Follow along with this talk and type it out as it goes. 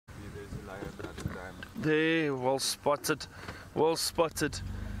There, well spotted, well spotted.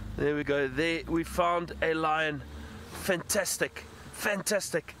 There we go. There we found a lion. Fantastic,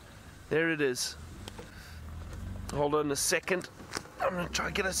 fantastic. There it is. Hold on a second. I'm going to try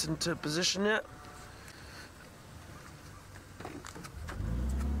to get us into position here.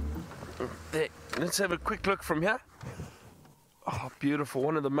 There. Let's have a quick look from here. Oh, beautiful.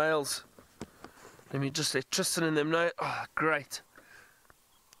 One of the males. Let me just let Tristan and them know. Oh, great.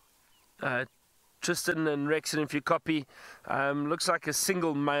 Tristan and Rexon, if you copy, looks like a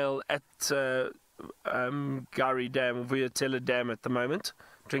single male at Gari Dam, or Waterhole Dam at the moment,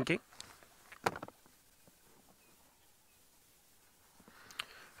 drinking.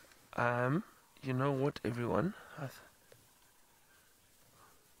 You know what, everyone?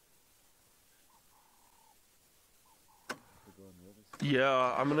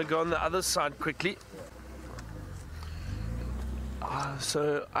 Yeah, I'm going to go on the other side quickly.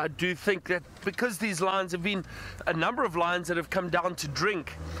 So I do think that because these lions have been a number of lions that have come down to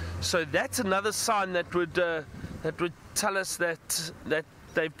drink, so that's another sign that would tell us that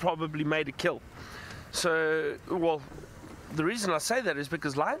they've probably made a kill. So, well, the reason I say that is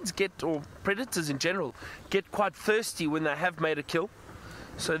because lions get, or predators in general, get quite thirsty when they have made a kill.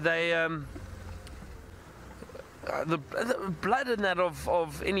 So they the blood in that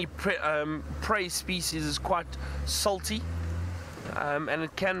of any prey species is quite salty. And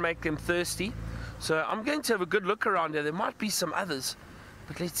it can make them thirsty. So I'm going to have a good look around here. There might be some others,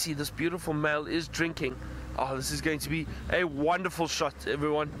 but let's see. This beautiful male is drinking. Oh, this is going to be a wonderful shot,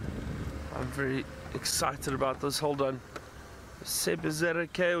 everyone. I'm very excited about this. Hold on. Seb, is that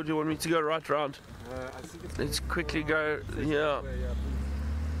okay, or do you want me to go right round? I think it's let's quickly go. Yeah.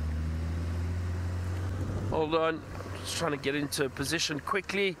 Hold on. Just trying to get into a position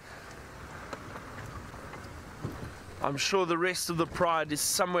quickly. I'm sure the rest of the pride is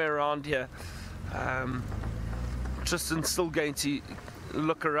somewhere around here. Tristan's still going to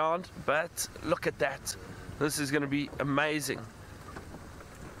look around, but look at that. This is going to be amazing.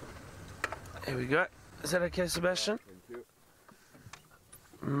 Here we go. Is that okay, Sebastian? Thank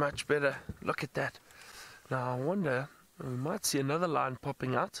you. Much better. Look at that. Now I wonder, we might see another lion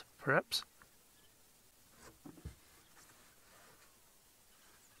popping out, perhaps.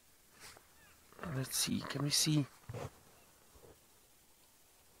 Let's see, can we see?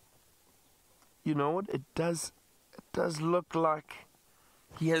 You know what? It does look like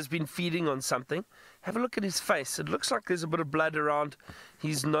he has been feeding on something. Have a look at his face. It looks like there's a bit of blood around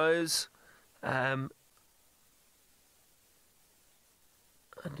his nose. I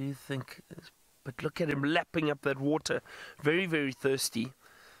do think, but look at him lapping up that water. Very, very thirsty.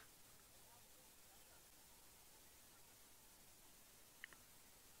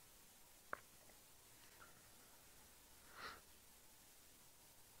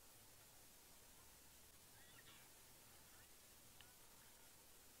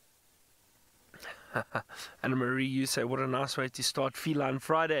 Anna Marie, you say, what a nice way to start Feline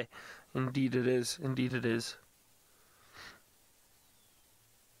Friday. Indeed it is. Indeed it is.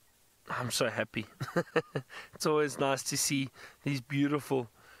 I'm so happy. It's always nice to see these beautiful,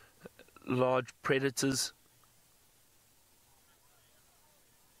 large predators.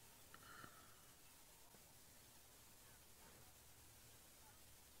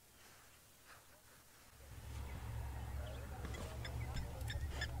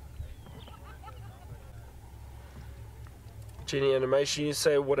 Jenny Animation, you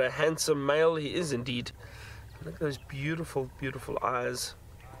say, what a handsome male he is indeed. Look at those beautiful, beautiful eyes.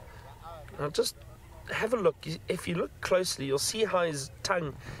 Now just have a look. If you look closely, you'll see how his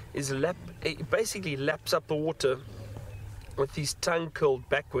tongue is it basically laps up the water with his tongue curled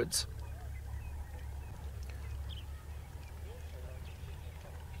backwards.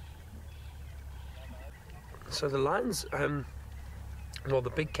 So the lions, well, the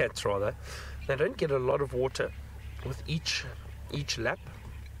big cats rather, they don't get a lot of water with each lap,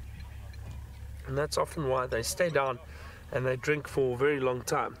 and that's often why they stay down and they drink for a very long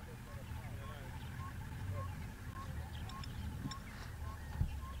time.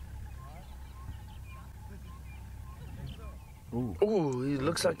 Oh, he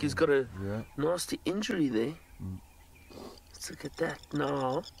looks like he's got a nasty injury there. Let's look at that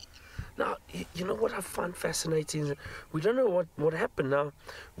now. Now, you know what I find fascinating? We don't know what happened now.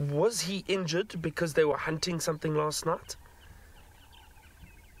 Was he injured because they were hunting something last night?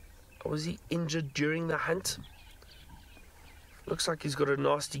 Or was he injured during the hunt? Looks like he's got a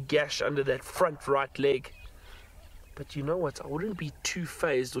nasty gash under that front right leg. But you know what? I wouldn't be too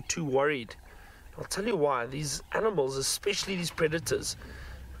fazed or too worried. I'll tell you why. These animals, especially these predators,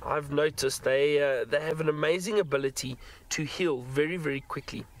 I've noticed they have an amazing ability to heal very, very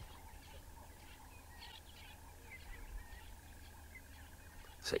quickly.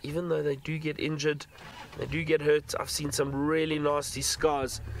 So even though they do get injured, they do get hurt, I've seen some really nasty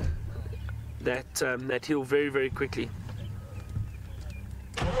scars that that heal very, very quickly.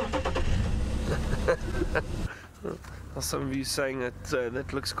 Some of you saying that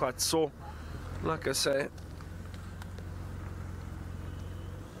that looks quite sore. Like I say,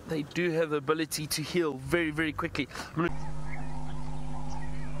 they do have the ability to heal very, very quickly.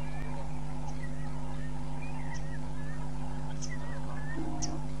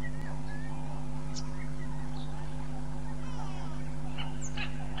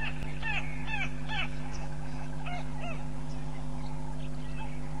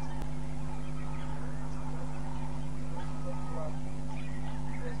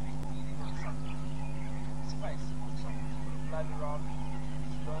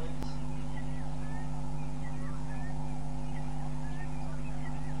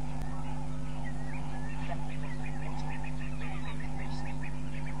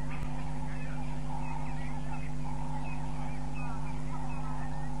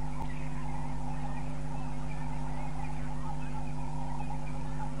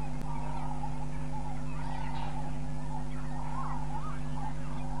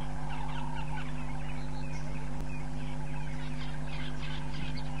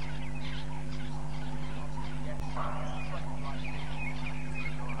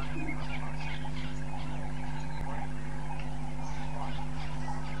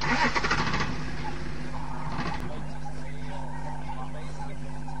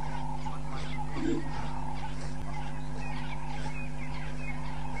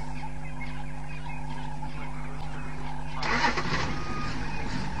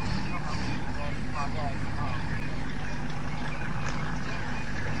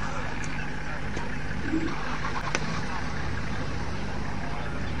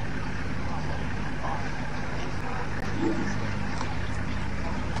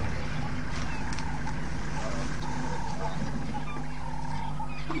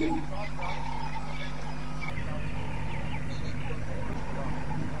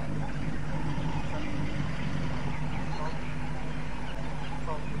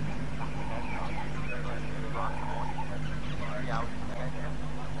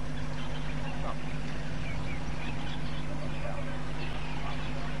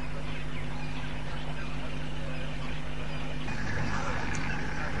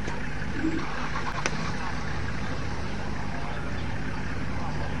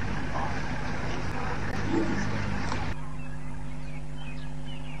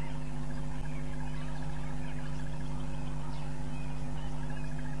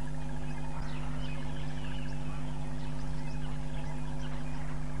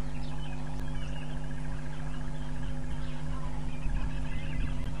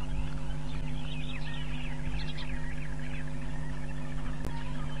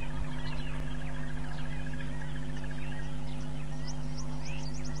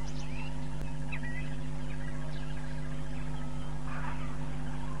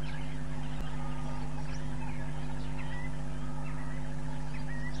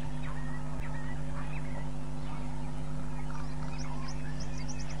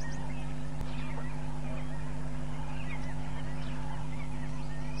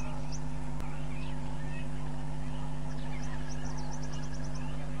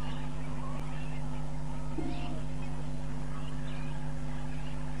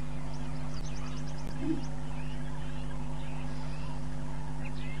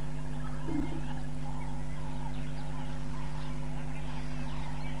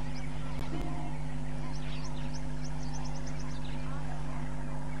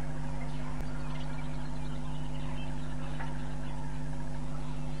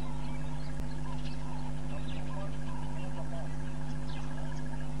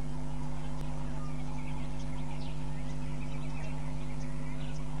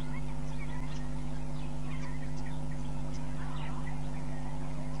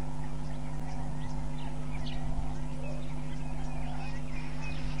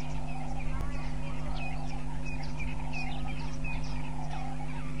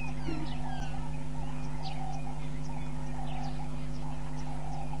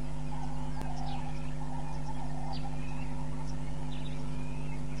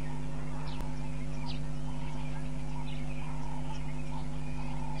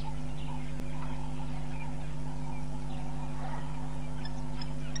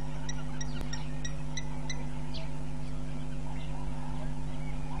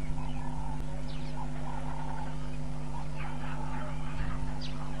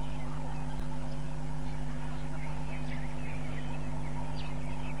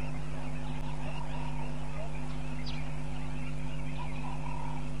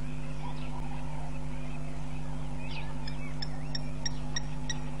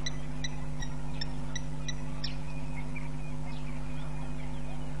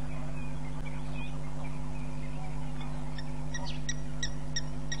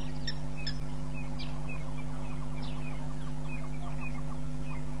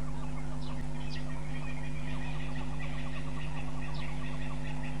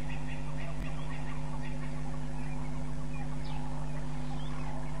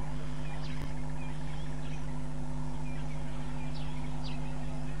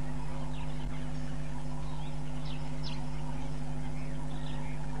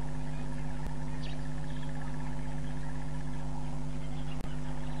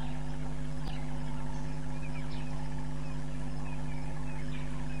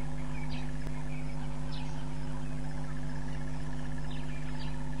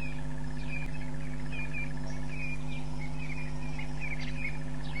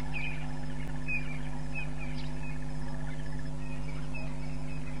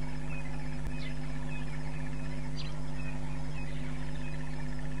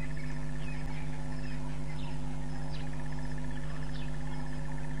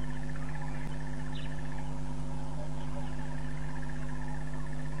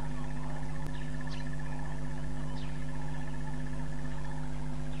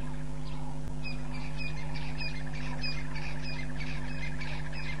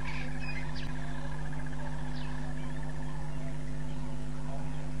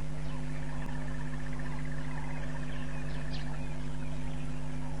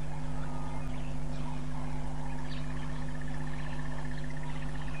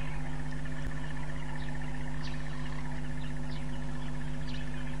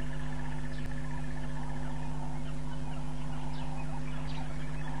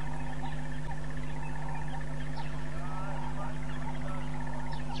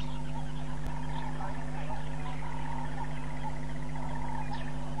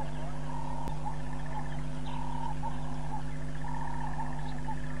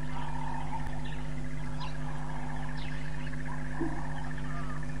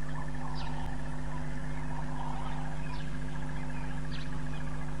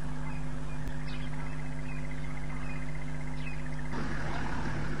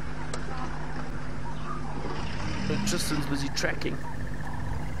 Tristan's busy tracking.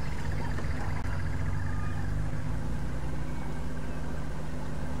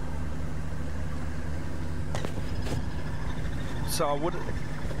 So I would.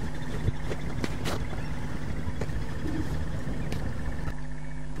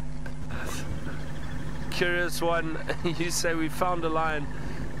 Curious one, you say we found a lion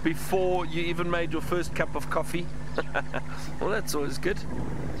before you even made your first cup of coffee. Well, that's always good.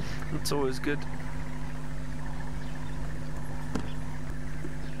 It's always good.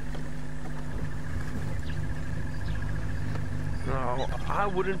 No, I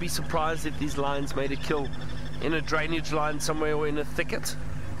wouldn't be surprised if these lions made a kill in a drainage line somewhere or in a thicket.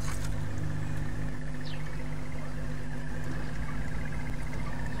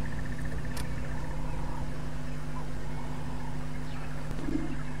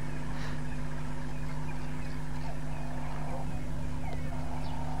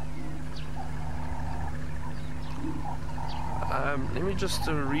 Let me just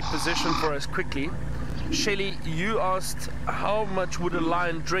reposition for us quickly. Shelley, you asked how much would a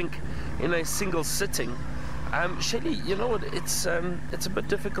lion drink in a single sitting. Shelley, you know what, it's a bit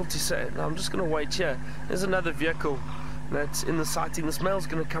difficult to say. Now, I'm just going to wait here. There's another vehicle that's in the sighting. This male's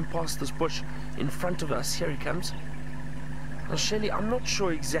going to come past this bush in front of us. Here he comes. Now, Shelley, I'm not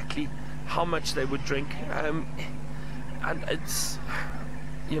sure exactly how much they would drink. And it's,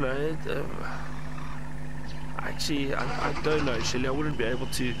 you know, actually, I don't know, Shelley. I wouldn't be able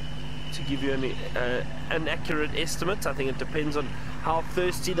to give you an accurate estimate. I think it depends on how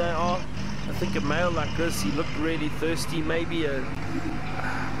thirsty they are. I think a male like this, he looked really thirsty. Maybe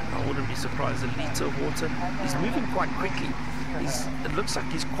I wouldn't be surprised, a litre of water. He's moving quite quickly. It looks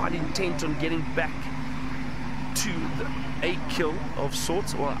like he's quite intent on getting back to a kill of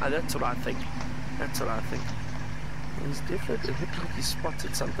sorts. Well, that's what I think. That's what I think. He's definitely, it looked like he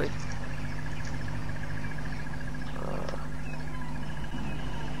spotted something.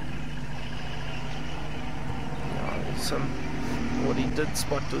 What he did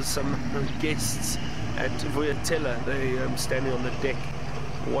spot was some guests at Waterhole. They standing on the deck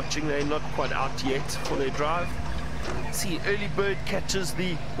watching. They're not quite out yet for their drive. See, early bird catches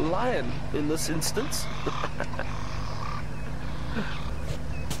the lion in this instance.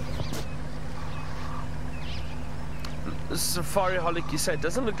 Safari holic, you say, it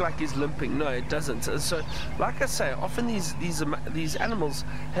doesn't look like he's limping. No, it doesn't. So, like I say, often these animals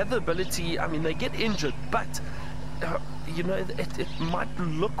have the ability. I mean, they get injured, but you know, it might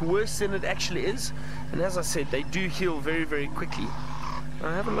look worse than it actually is. And as I said, they do heal very, very quickly. Now,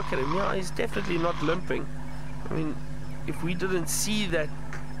 have a look at him. Yeah, he's definitely not limping. I mean, if we didn't see that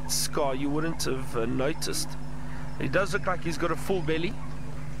scar, you wouldn't have noticed. He does look like he's got a full belly.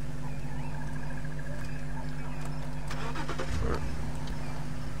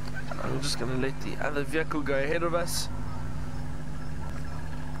 I'm just going to let the other vehicle go ahead of us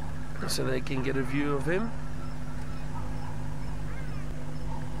so they can get a view of him.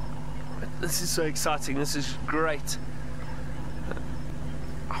 This is so exciting. This is great.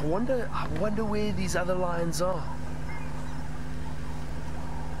 I wonder where these other lions are.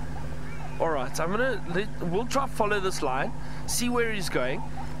 Alright, we'll try to follow this line, see where he's going.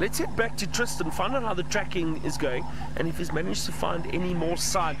 Let's head back to Tristan, find out how the tracking is going, and if he's managed to find any more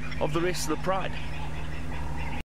sign of the rest of the Pride.